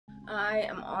I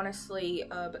am honestly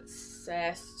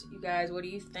obsessed. You guys, what do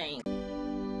you think?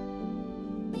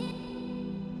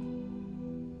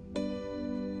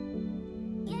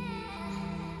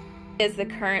 Is the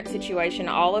current situation.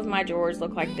 All of my drawers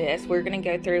look like this. We're gonna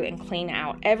go through and clean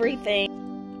out everything.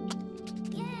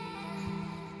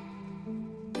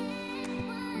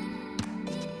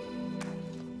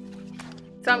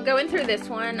 So I'm going through this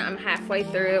one. I'm halfway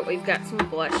through it. We've got some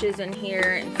blushes in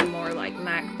here and some more like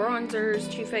MAC bronzers,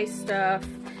 Too Faced stuff.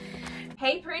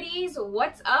 Hey pretties,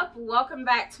 what's up? Welcome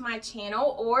back to my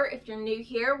channel, or if you're new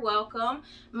here, welcome.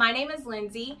 My name is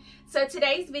Lindsay. So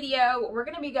today's video, we're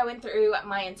gonna be going through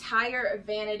my entire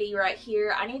vanity right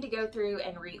here. I need to go through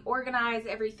and reorganize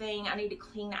everything. I need to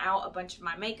clean out a bunch of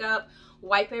my makeup,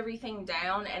 wipe everything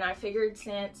down, and I figured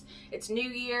since it's New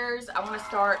Year's, I wanna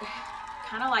start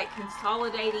kind of like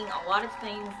consolidating a lot of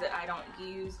things that I don't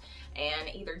use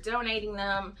and either donating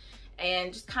them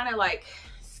and just kind of like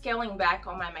scaling back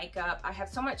on my makeup. I have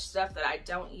so much stuff that I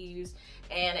don't use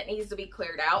and it needs to be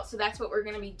cleared out. So that's what we're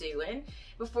going to be doing.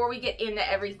 Before we get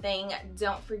into everything,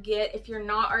 don't forget, if you're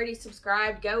not already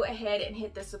subscribed, go ahead and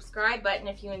hit the subscribe button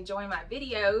if you enjoy my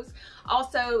videos.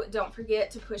 Also, don't forget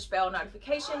to push bell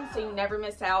notifications so you never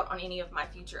miss out on any of my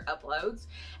future uploads.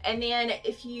 And then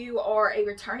if you are a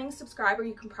returning subscriber,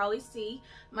 you can probably see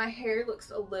my hair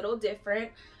looks a little different.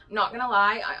 I'm not gonna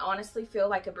lie, I honestly feel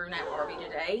like a brunette Barbie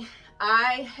today.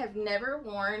 I have never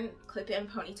worn clip-in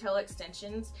ponytail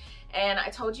extensions, and I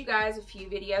told you guys a few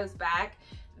videos back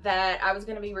that I was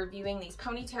going to be reviewing these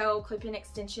ponytail clip-in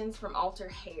extensions from Alter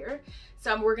Hair.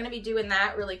 So we're going to be doing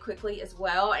that really quickly as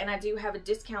well, and I do have a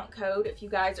discount code if you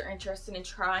guys are interested in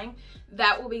trying.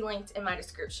 That will be linked in my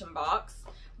description box.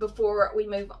 Before we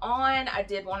move on, I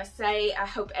did want to say I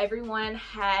hope everyone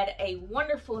had a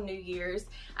wonderful New Year's.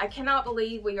 I cannot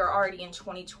believe we are already in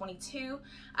 2022.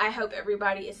 I hope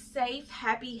everybody is safe,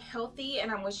 happy, healthy,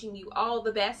 and I'm wishing you all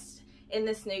the best in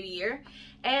this new year.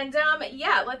 And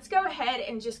yeah, let's go ahead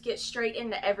and just get straight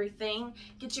into everything.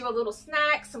 Get you a little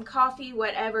snack, some coffee,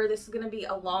 whatever. This is going to be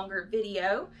a longer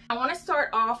video. I want to start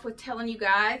off with telling you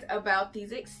guys about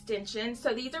these extensions.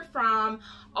 So these are from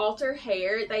Alter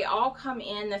Hair. They all come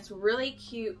in this really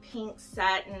cute pink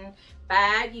satin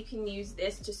bag. You can use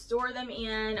this to store them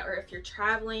in, or if you're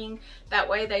traveling, that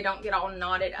way they don't get all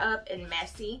knotted up and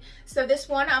messy. So this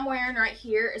one I'm wearing right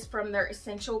here is from their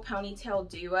Essential Ponytail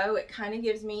Duo. It kind of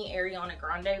gives me Ariana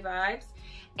Grande vibes,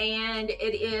 and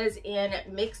it is in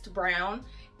mixed brown.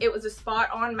 It was a spot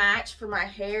on match for my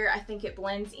hair. I think it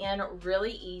blends in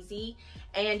really easy,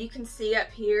 and you can see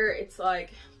up here, it's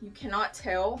like you cannot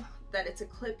tell that it's a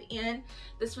clip-in.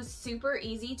 This was super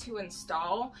easy to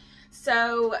install.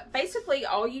 So basically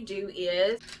all you do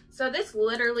is, so this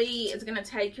literally is going to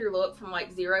take your look from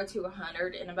like 0 to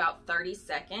 100 in about 30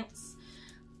 seconds.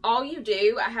 All you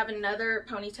do, I have another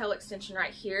ponytail extension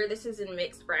right here. This is in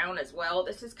mixed brown as well.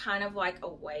 This is kind of like a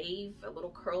wave, a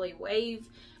little curly wave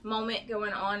moment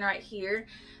going on right here.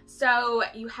 So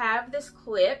you have this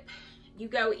clip, you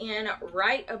go in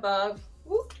right above,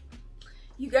 whoop,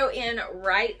 you go in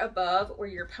right above where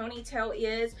your ponytail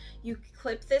is. You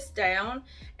clip this down,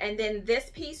 and then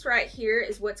this piece right here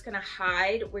is what's going to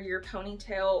hide where your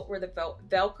ponytail, where the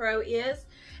Velcro is.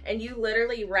 And you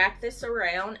literally wrap this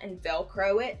around and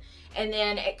Velcro it. And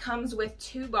then it comes with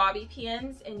 2 bobby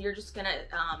pins, and you're just going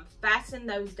to fasten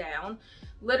those down.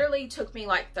 Literally took me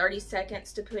like 30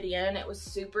 seconds to put in. It was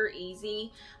super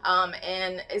easy.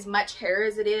 And as much hair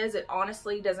as it is, it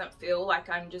honestly doesn't feel like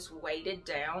I'm just weighted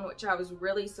down, which I was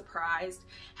really surprised,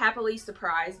 happily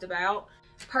surprised about.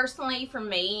 Personally, for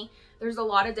me, there's a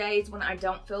lot of days when I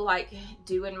don't feel like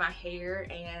doing my hair,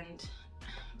 and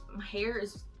my hair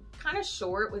is kind of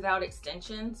short without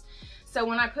extensions. So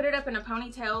when I put it up in a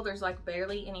ponytail, there's like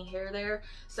barely any hair there.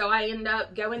 So I end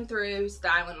up going through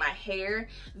styling my hair.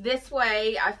 This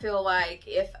way, I feel like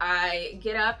if I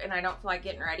get up and I don't feel like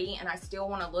getting ready and I still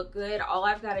want to look good, all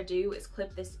I've got to do is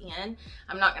clip this in.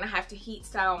 I'm not going to have to heat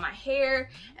style my hair,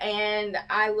 and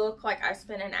I look like I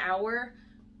spent an hour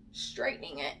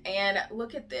straightening it. And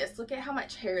look at this. Look at how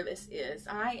much hair this is.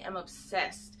 I am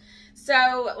obsessed.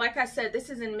 So like I said, this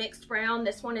is in mixed brown.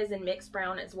 This one is in mixed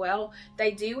brown as well.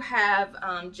 They do have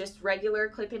just regular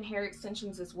clip-in hair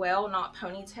extensions as well, not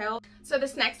ponytail. So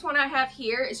this next one I have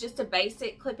here is just a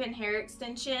basic clip-in hair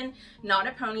extension, not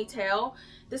a ponytail.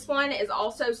 This one is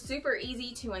also super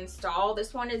easy to install.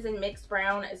 This one is in mixed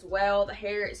brown as well. The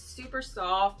hair is super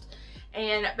soft.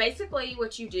 And basically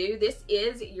what you do, this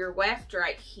is your weft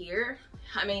right here.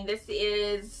 I mean, this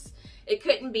is It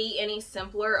couldn't be any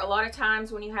simpler. A lot of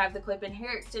times when you have the clip-in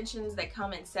hair extensions, they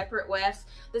come in separate wefts.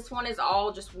 This one is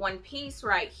all just one piece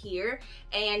right here,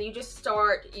 and you just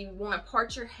start, you want to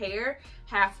part your hair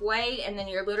halfway, and then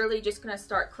you're literally just going to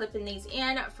start clipping these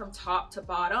in from top to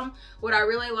bottom. What I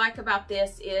really like about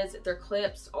this is their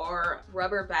clips are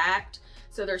rubber backed,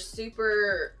 so they're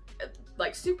super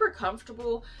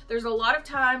comfortable. There's a lot of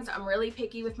times I'm really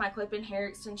picky with my clip-in hair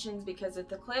extensions because if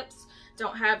the clips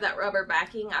don't have that rubber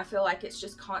backing, I feel like it's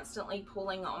just constantly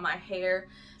pulling on my hair.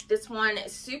 This one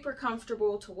is super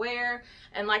comfortable to wear,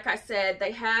 and like I said,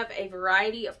 they have a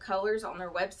variety of colors on their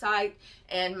website,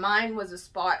 and mine was a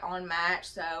spot on match,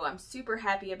 so I'm super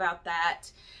happy about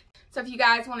that. So if you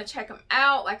guys want to check them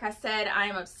out, like I said, I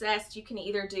am obsessed. You can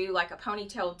either do like a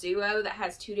ponytail duo that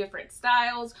has 2 different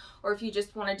styles, or if you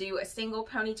just want to do a single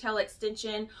ponytail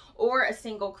extension or a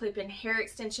single clip-in hair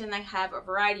extension, they have a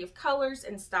variety of colors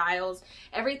and styles.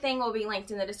 Everything will be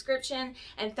linked in the description,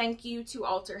 and thank you to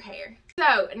Alter Hair.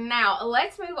 So now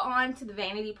let's move on to the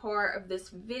vanity part of this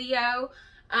video.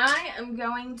 I am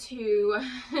going to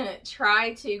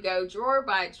try to go drawer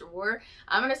by drawer.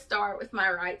 I'm going to start with my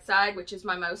right side, which is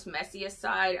my most messiest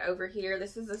side over here.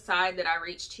 This is the side that I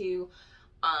reach to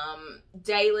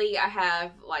daily. I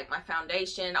have like my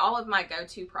foundation. All of my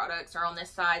go-to products are on this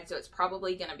side, so it's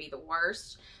probably going to be the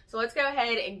worst. So let's go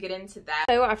ahead and get into that.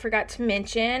 So I forgot to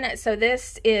mention, so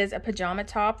this is a pajama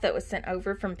top that was sent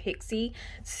over from Pixi.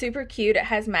 Super cute. It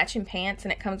has matching pants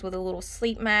and it comes with a little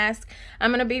sleep mask.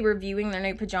 I'm going to be reviewing their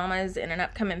new pajamas in an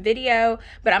upcoming video,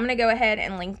 but I'm going to go ahead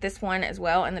and link this one as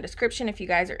well in the description if you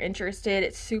guys are interested.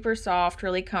 It's super soft,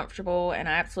 really comfortable, and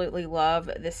I absolutely love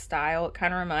this style. It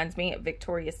kind of reminds me of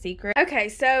Victoria's Secret. Okay,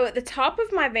 so the top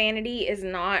of my vanity is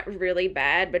not really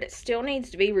bad, but it still needs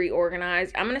to be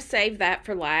reorganized. I'm going to save that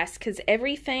for last, because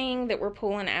everything that we're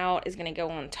pulling out is going to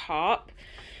go on top.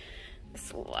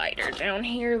 This lighter down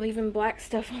here, leaving black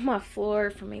stuff on my floor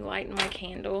for me lighting my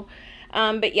candle.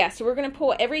 But yeah, so we're going to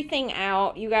pull everything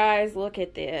out. You guys, look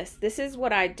at this. This is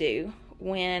what I do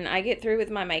when I get through with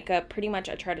my makeup. Pretty much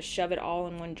I try to shove it all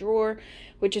in one drawer,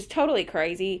 which is totally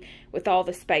crazy with all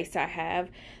the space I have.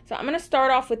 So I'm going to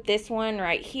start off with this one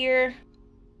right here.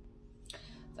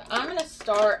 So I'm just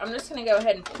going to go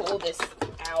ahead and pull this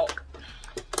out.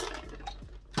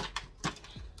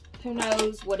 Who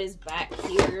knows what is back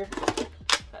here?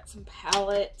 Got some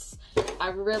palettes. I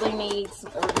really need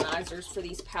some organizers for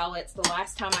these palettes. The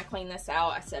last time I cleaned this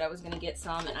out, I said I was going to get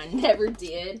some, and I never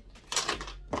did.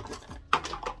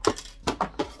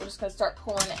 We're just going to start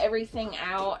pulling everything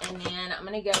out, and then I'm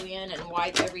going to go in and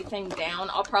wipe everything down.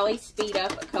 I'll probably speed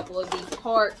up a couple of these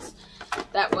parts.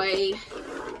 That way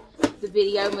the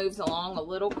video moves along a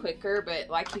little quicker, but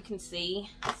like you can see,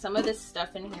 some of this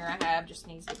stuff in here I have just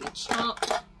needs to be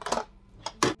chunked.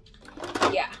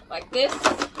 Yeah, like this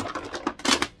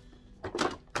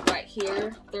right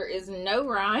here, there is no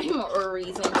rhyme or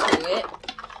reason to it.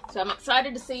 So I'm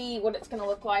excited to see what it's going to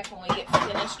look like when we get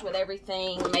finished with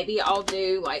everything. Maybe I'll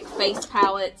do like face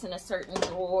palettes in a certain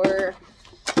drawer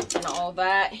and all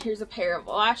that. Here's a pair of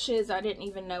lashes I didn't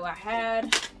even know I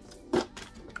had.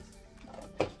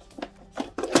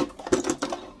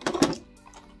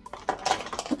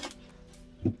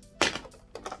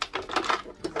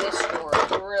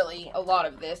 A lot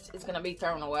of this is going to be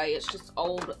thrown away. It's just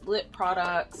old lip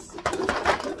products.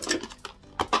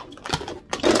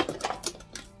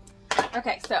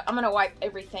 Okay, so I'm going to wipe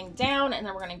everything down, and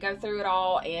then we're going to go through it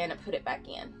all and put it back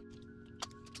in.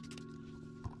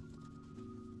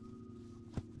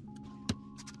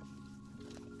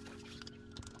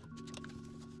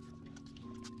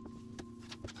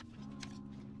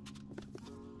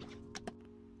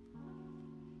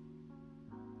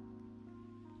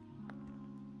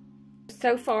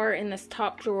 So far in this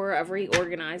top drawer, I've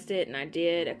reorganized it, and I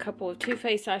did a couple of Too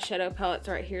Faced eyeshadow palettes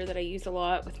right here that I use a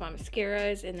lot with my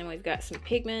mascaras, and then we've got some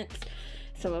pigments,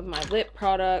 some of my lip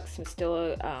products, some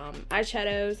still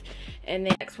eyeshadows, and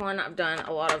the next one I've done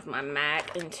a lot of my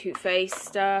MAC and Too Faced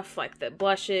stuff, like the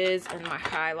blushes and my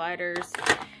highlighters,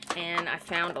 and I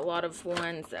found a lot of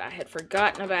ones that I had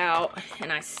forgotten about,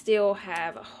 and I still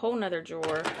have a whole nother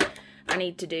drawer I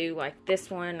need to do, like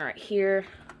this one right here.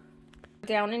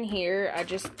 Down in here, I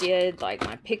just did like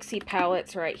my Pixi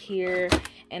palettes right here,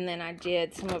 and then I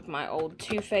did some of my old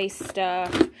Too Faced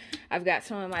stuff. I've got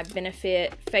some of my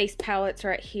Benefit face palettes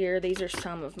right here. These are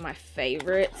some of my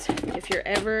favorites. If you're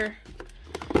ever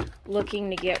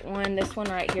looking to get one, this one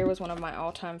right here was one of my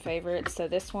all-time favorites. So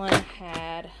this one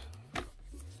had,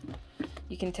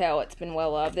 you can tell it's been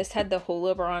well loved. This had the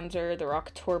Hula bronzer, the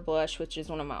Rockateur blush, which is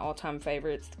one of my all-time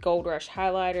favorites, the Gold Rush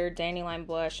highlighter, Dandelion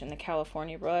blush, and the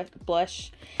California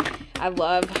blush. I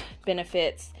love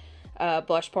Benefit's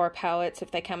blush bar palettes.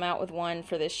 If they come out with one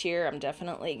for this year, I'm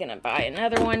definitely gonna buy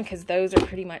another one because those are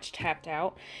pretty much tapped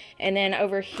out. And then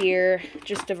over here,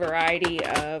 just a variety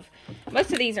of,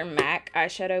 most of these are MAC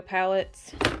eyeshadow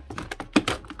palettes.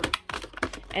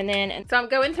 And then, so I'm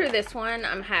going through this one.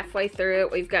 I'm halfway through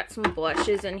it. We've got some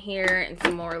blushes in here and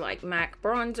some more like MAC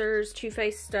bronzers, Too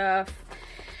Faced stuff.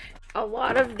 A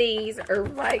lot of these are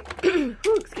like,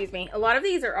 excuse me, a lot of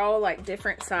these are all like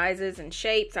different sizes and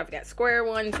shapes. I've got square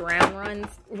ones,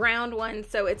 round ones,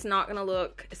 so it's not gonna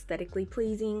look aesthetically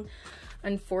pleasing,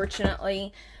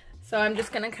 unfortunately. So I'm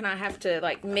just gonna kind of have to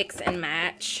like mix and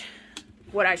match.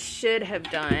 What I should have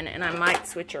done, and I might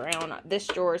switch around, this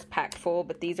drawer is packed full,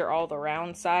 but these are all the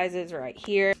round sizes right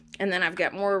here. And then I've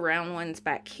got more round ones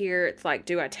back here. It's like,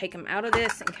 do I take them out of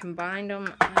this and combine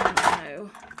them? I don't know.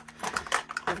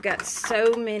 I've got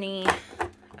so many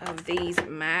of these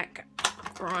MAC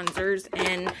bronzers,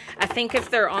 and I think if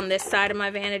they're on this side of my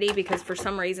vanity, because for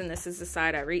some reason this is the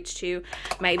side I reach to,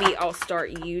 maybe I'll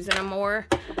start using them more.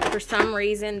 For some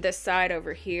reason this side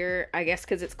over here, I guess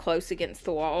because it's close against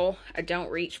the wall, I don't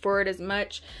reach for it as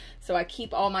much, so I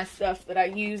keep all my stuff that I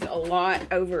use a lot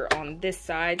over on this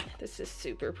side. This is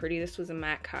super pretty. This was a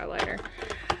MAC highlighter.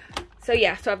 So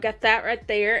yeah, so I've got that right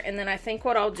there, and then I think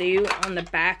what I'll do on the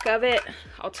back of it,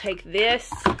 I'll take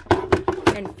this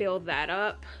and fill that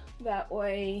up. That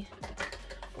way,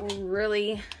 we're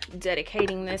really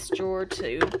dedicating this drawer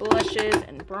to blushes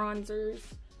and bronzers.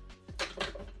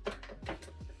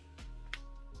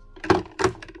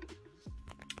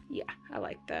 Yeah, I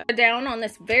like that. Down on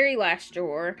this very last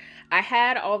drawer, I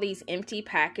had all these empty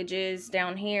packages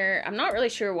down here. I'm not really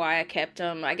sure why I kept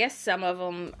them. I guess some of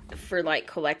them for like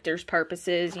collector's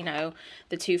purposes, you know,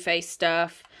 the Too Faced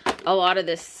stuff. A lot of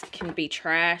this can be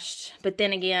trashed, but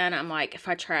then again, I'm like, if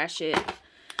I trash it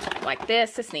like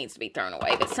this needs to be thrown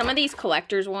away. But some of these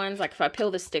collector's ones, like if I peel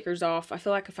the stickers off, I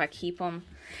feel like if I keep them,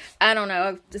 I don't know,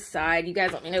 I'll decide. You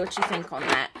guys let me know what you think on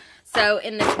that. So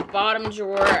in this bottom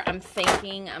drawer, I'm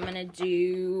thinking I'm gonna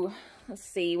do, let's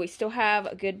see, we still have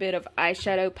a good bit of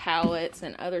eyeshadow palettes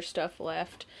and other stuff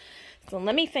left. So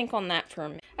let me think on that for a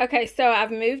minute. Okay, so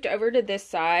I've moved over to this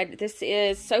side. This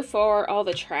is so far all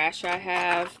the trash I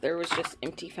have. There was just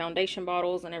empty foundation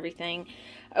bottles and everything.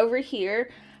 Over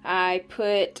here, I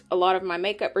put a lot of my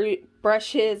makeup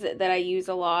brushes that I use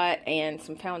a lot and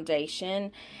some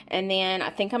foundation. And then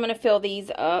I think I'm going to fill these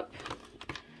up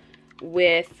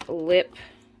with lip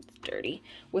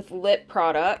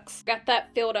products. Got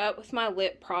that filled up with my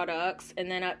lip products. And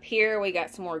then up here we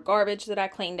got some more garbage that I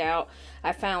cleaned out.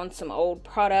 I found some old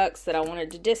products that I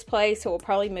wanted to display, so we'll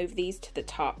probably move these to the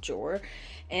top drawer.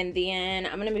 And then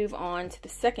I'm going to move on to the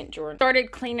second drawer.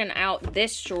 Started cleaning out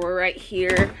this drawer right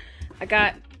here. I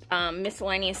got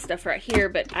miscellaneous stuff right here,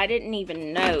 but I didn't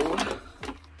even know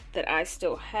that I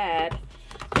still had,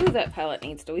 ooh, that palette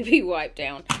needs to be wiped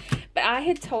down. But I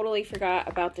had totally forgot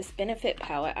about this Benefit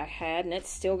palette I had, and it's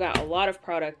still got a lot of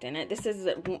product in it. This is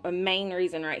a main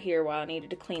reason right here why I needed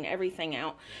to clean everything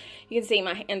out. You can see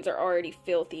my hands are already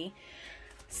filthy.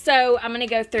 So I'm going to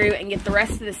go through and get the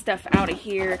rest of the stuff out of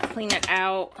here, clean it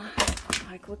out.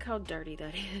 Like, look how dirty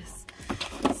that is.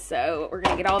 So we're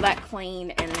going to get all that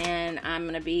cleaned, and then I'm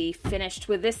going to be finished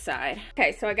with this side.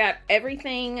 Okay, so I got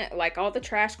everything, like all the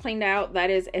trash cleaned out. That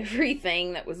is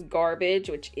everything that was garbage,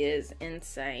 which is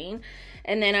insane.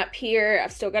 And then up here,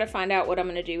 I've still got to find out what I'm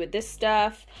going to do with this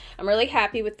stuff. I'm really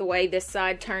happy with the way this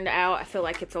side turned out. I feel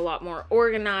like it's a lot more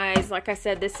organized. Like I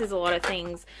said, this is a lot of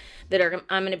things that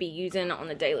I'm going to be using on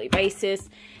a daily basis.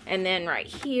 And then right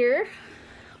here,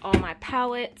 all my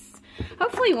palettes.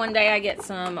 Hopefully one day I get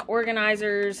some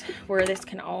organizers where this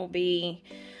can all be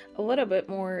a little bit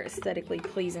more aesthetically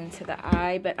pleasing to the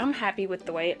eye, but I'm happy with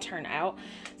the way it turned out.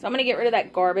 So I'm going to get rid of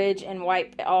that garbage and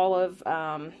wipe all of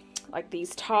like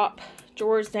these top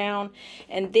drawers down,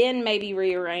 and then maybe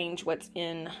rearrange what's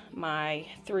in my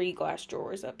 3 glass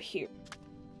drawers up here.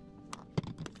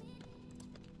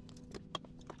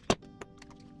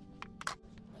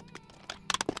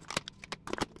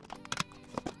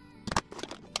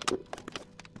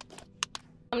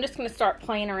 I'm just going to start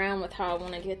playing around with how I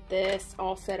want to get this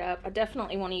all set up. I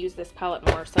definitely want to use this palette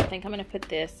more, so I think I'm going to put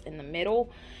this in the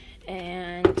middle.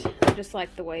 And I just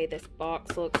like the way this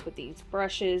box looks with these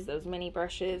brushes, those mini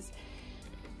brushes.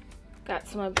 Got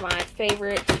some of my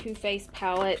favorite Too Faced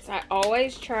palettes. I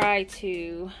always try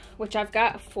to, which I've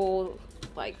got a full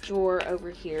like drawer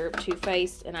over here of Too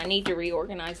Faced, and I need to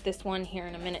reorganize this one here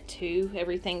in a minute too.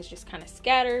 Everything's just kind of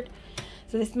scattered,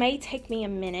 so this may take me a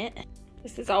minute.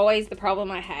 This is always the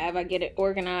problem I have. I get it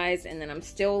organized and then I'm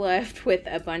still left with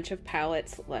a bunch of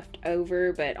palettes left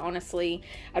over. But honestly,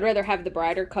 I'd rather have the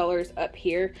brighter colors up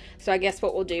here. So I guess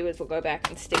what we'll do is we'll go back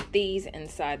and stick these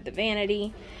inside the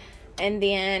vanity. And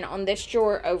then on this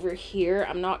drawer over here,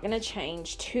 I'm not going to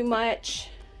change too much,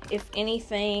 if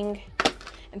anything.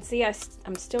 And see,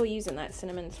 I'm still using that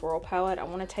cinnamon swirl palette. I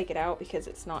want to take it out because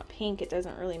it's not pink. It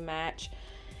doesn't really match.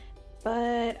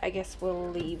 But I guess we'll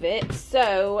leave it.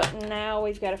 So now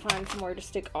we've got to find somewhere to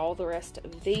stick all the rest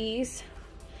of these.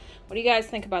 What do you guys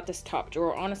think about this top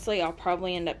drawer? Honestly, I'll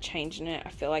probably end up changing it. I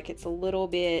feel like it's a little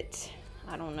bit,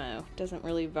 I don't know, doesn't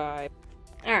really vibe.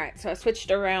 Alright, so I switched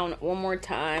around one more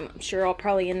time. I'm sure I'll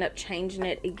probably end up changing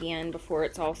it again before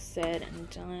it's all said and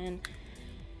done.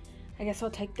 I guess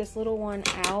I'll take this little one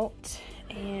out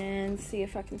and see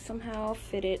if I can somehow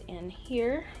fit it in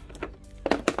here.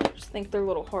 I think their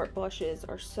little heart blushes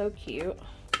are so cute.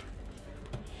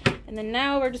 And then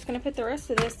now we're just going to put the rest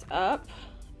of this up,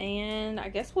 and I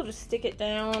guess we'll just stick it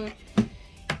down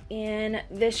in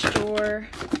this drawer.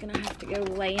 It's going to have to go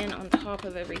laying on top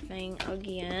of everything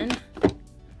again.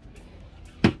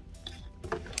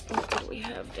 What do we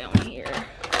have down here?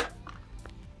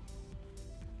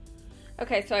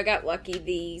 Okay, so I got lucky.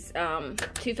 These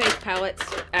Too Faced palettes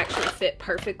actually fit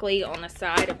perfectly on the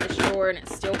side of this drawer, and it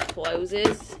still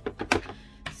closes.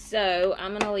 So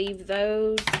I'm going to leave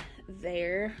those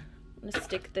there. I'm going to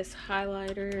stick this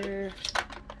highlighter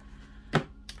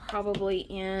probably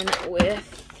in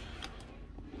with,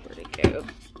 where'd it go?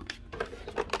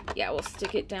 Yeah, we'll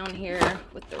stick it down here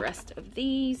with the rest of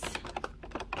these.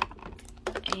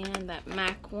 And that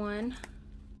MAC one.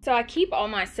 So I keep all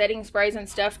my setting sprays and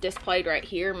stuff displayed right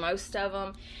here, most of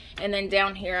them. And then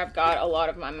down here I've got a lot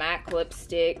of my MAC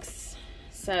lipsticks.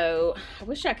 So I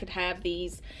wish I could have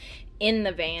these in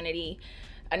the vanity.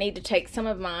 I need to take some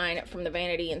of mine from the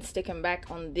vanity and stick them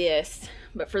back on this.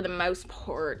 But for the most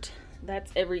part,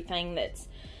 that's everything that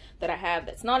I have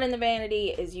that's not in the vanity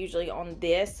is usually on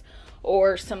this.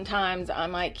 Or sometimes I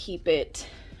might keep it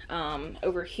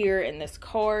over here in this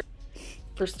card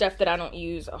for stuff that I don't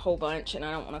use a whole bunch and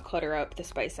I don't want to clutter up the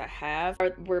space I have.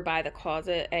 We're by the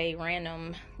closet, a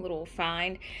random little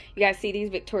find. You guys see these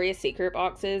Victoria's Secret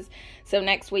boxes? So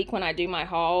next week when I do my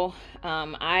haul,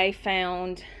 I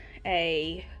found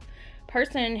a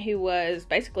person who was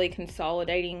basically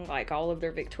consolidating like all of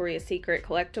their Victoria's Secret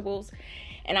collectibles.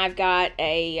 And I've got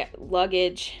a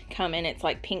luggage coming. It's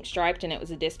like pink striped and it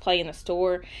was a display in the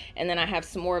store. And then I have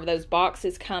some more of those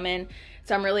boxes coming.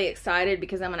 So I'm really excited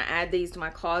because I'm going to add these to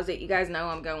my closet. You guys know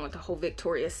I'm going with the whole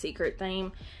Victoria's Secret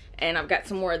theme. And I've got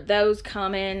some more of those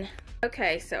coming.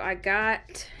 Okay, so I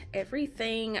got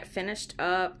everything finished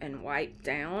up and wiped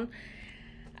down.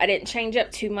 I didn't change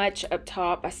up too much up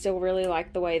top. I still really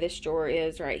like the way this drawer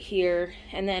is right here.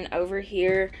 And then over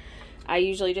here, I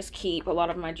usually just keep a lot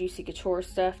of my Juicy Couture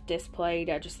stuff displayed.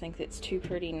 I just think it's too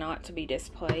pretty not to be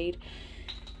displayed.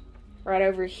 Right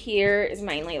over here is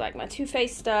mainly like my Too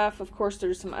Faced stuff. Of course,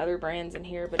 there's some other brands in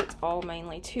here, but it's all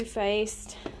mainly Too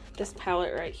Faced. This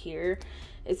palette right here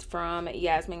is from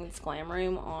Yasmin's Glam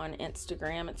Room on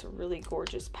Instagram. It's a really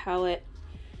gorgeous palette.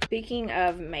 Speaking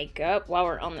of makeup, while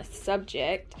we're on the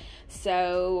subject,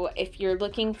 so if you're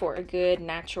looking for a good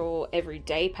natural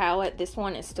everyday palette, this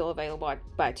one is still available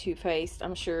by Too Faced.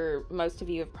 I'm sure most of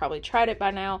you have probably tried it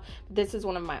by now. This is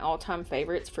one of my all-time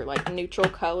favorites for like neutral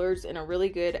colors and a really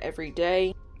good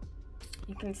everyday.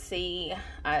 You can see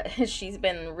she's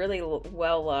been really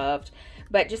well loved,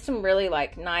 but just some really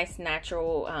like nice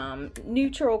natural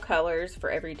neutral colors for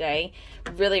every day.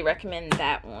 Really recommend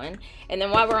that one. And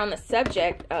then while we're on the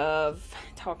subject of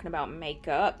talking about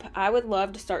makeup, I would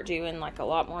love to start doing like a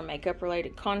lot more makeup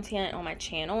related content on my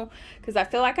channel, because I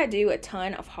feel like I do a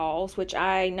ton of hauls, which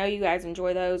I know you guys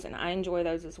enjoy those and I enjoy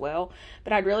those as well.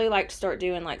 But I'd really like to start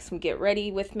doing like some get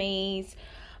ready with me's,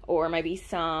 or maybe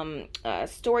some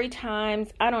story times.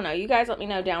 I don't know. You guys let me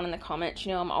know down in the comments.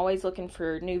 You know, I'm always looking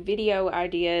for new video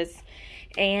ideas.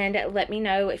 And let me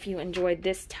know if you enjoyed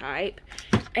this type.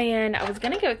 And I was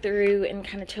going to go through and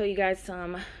kind of tell you guys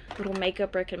some little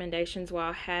makeup recommendations while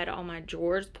I had all my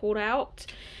drawers pulled out.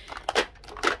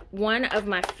 One of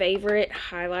my favorite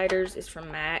highlighters is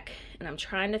from MAC. And I'm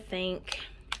trying to think...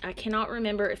 I cannot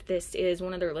remember if this is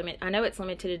one of their I know it's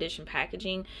limited edition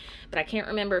packaging, but I can't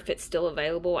remember if it's still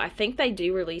available. I think they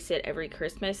do release it every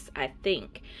Christmas, I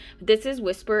think. This is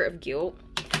Whisper of Guilt.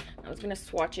 I was going to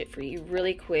swatch it for you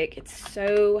really quick. It's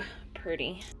so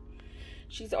pretty.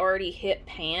 She's already hit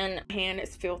pan. My hand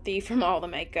is filthy from all the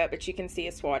makeup, but you can see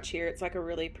a swatch here. It's like a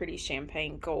really pretty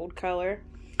champagne gold color.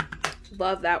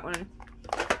 Love that one.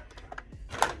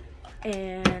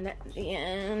 And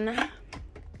then...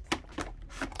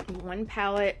 One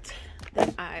palette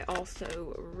that I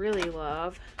also really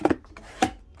love.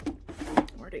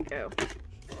 Where'd it go?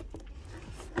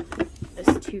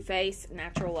 This Too Faced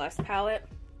Natural Lust palette.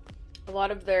 A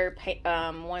lot of their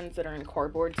ones that are in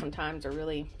cardboard sometimes are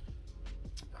really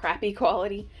crappy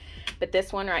quality, but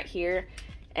this one right here,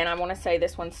 and I want to say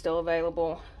this one's still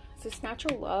available. Is this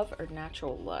Natural Love or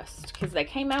Natural Lust? Because they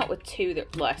came out with two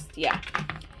that Lust, yeah.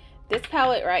 This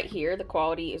palette right here, the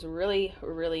quality is really,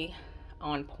 really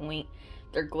on point.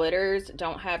 Their glitters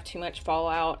don't have too much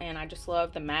fallout, and I just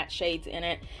love the matte shades in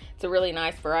it. It's a really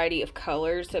nice variety of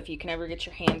colors, so if you can ever get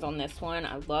your hands on this one,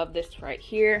 I love this right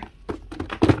here.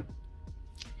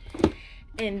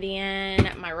 And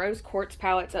then my Rose Quartz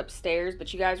palette's upstairs,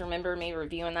 but you guys remember me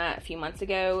reviewing that a few months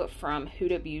ago from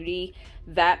Huda Beauty.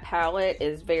 That palette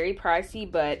is very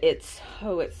pricey, but it's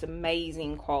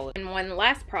amazing quality. And one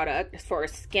last product as far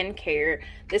as skincare,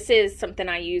 this is something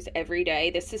I use every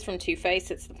day. This is from Too Faced.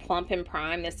 It's the Plump and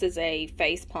Prime. This is a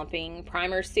face plumping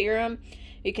primer serum.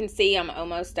 You can see I'm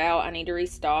almost out. I need to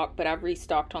restock, but I've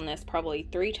restocked on this probably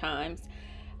 3 times.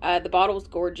 The bottle's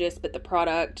gorgeous, but the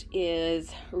product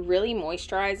is really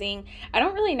moisturizing. I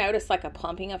don't really notice like a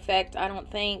plumping effect, I don't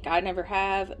think. I never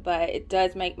have, but it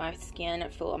does make my skin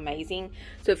feel amazing.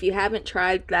 So if you haven't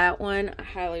tried that one, I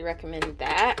highly recommend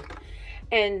that.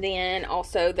 And then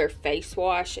also their face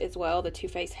wash as well, the Too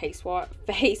Faced face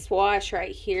wash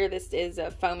right here. This is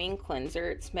a foaming cleanser.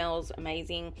 It smells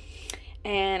amazing.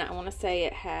 And I want to say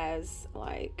it has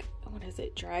like, what is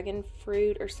it, dragon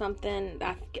fruit or something.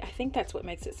 I think that's what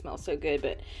makes it smell so good,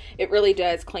 but it really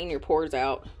does clean your pores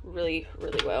out really,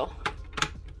 really well.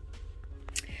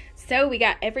 So we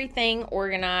got everything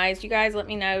organized. You guys let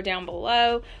me know down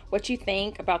below what you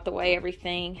think about the way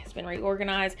everything has been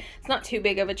reorganized. It's not too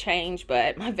big of a change,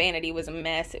 but my vanity was a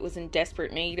mess. It was in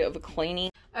desperate need of a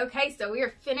cleaning. Okay, so we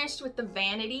are finished with the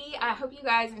vanity. I hope you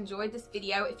guys enjoyed this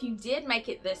video. If you did make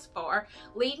it this far,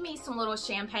 leave me some little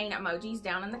champagne emojis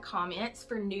down in the comments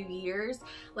for New Year's.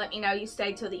 Let me know you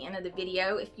stayed till the end of the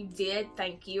video. If you did,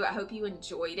 thank you. I hope you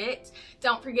enjoyed it.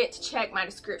 Don't forget to check my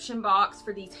description box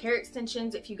for these hair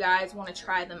extensions if you guys want to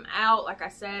try them out. Like I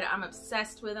said, I'm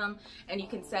obsessed with them, and you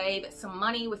can save some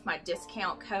money with my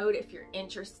discount code if you're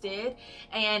interested.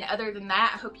 And other than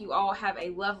that, I hope you all have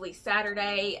a lovely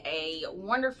Saturday, a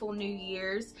wonderful New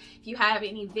Year's. If you have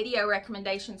any video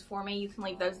recommendations for me, you can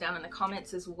leave those down in the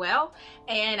comments as well.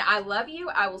 And I love you.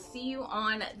 I will see you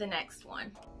on the next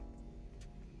one.